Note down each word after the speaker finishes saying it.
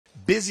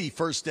Busy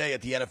first day at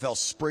the NFL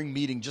spring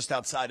meeting just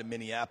outside of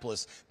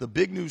Minneapolis. The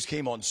big news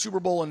came on Super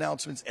Bowl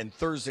announcements and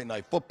Thursday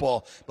Night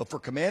Football. But for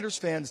Commanders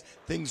fans,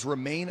 things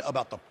remain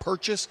about the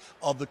purchase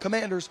of the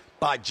Commanders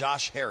by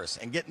Josh Harris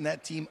and getting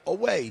that team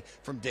away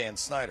from Dan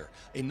Snyder.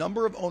 A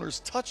number of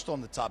owners touched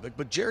on the topic,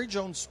 but Jerry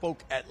Jones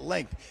spoke at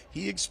length.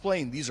 He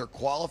explained these are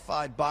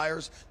qualified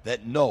buyers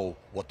that know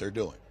what they're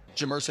doing.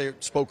 Jim Irsay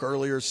spoke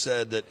earlier,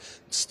 said that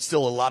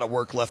still a lot of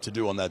work left to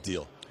do on that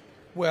deal.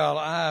 Well,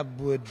 I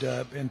would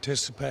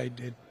anticipate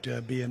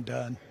it being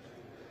done.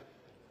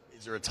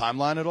 Is there a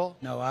timeline at all?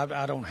 No,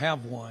 I don't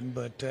have one,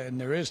 but and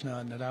there is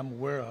none that I'm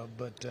aware of.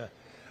 But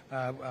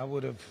I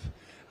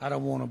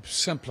don't want to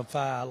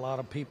simplify a lot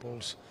of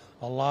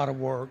a lot of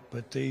work,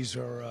 but these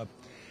are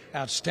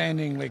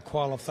outstandingly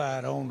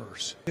qualified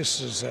owners. This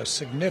is a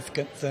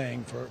significant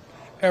thing for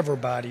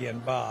everybody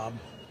involved,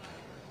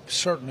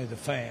 certainly the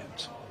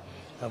fans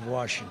of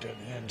Washington.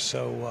 And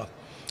so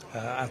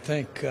I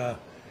think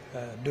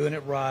doing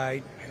it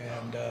right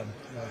and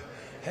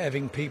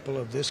having people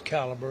of this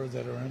caliber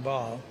that are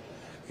involved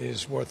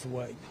is worth the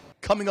wait.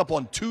 Coming up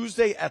on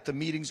Tuesday at the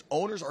meetings,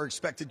 owners are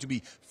expected to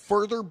be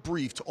further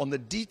briefed on the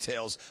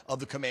details of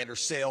the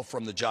Commanders' sale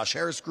from the Josh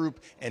Harris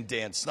Group and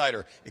Dan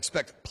Snyder.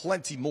 Expect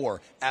plenty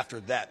more after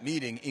that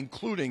meeting,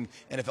 including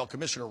NFL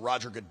Commissioner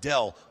Roger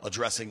Goodell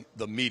addressing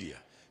the media.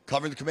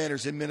 Covering the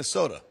Commanders in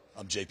Minnesota,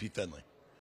 I'm JP Finley.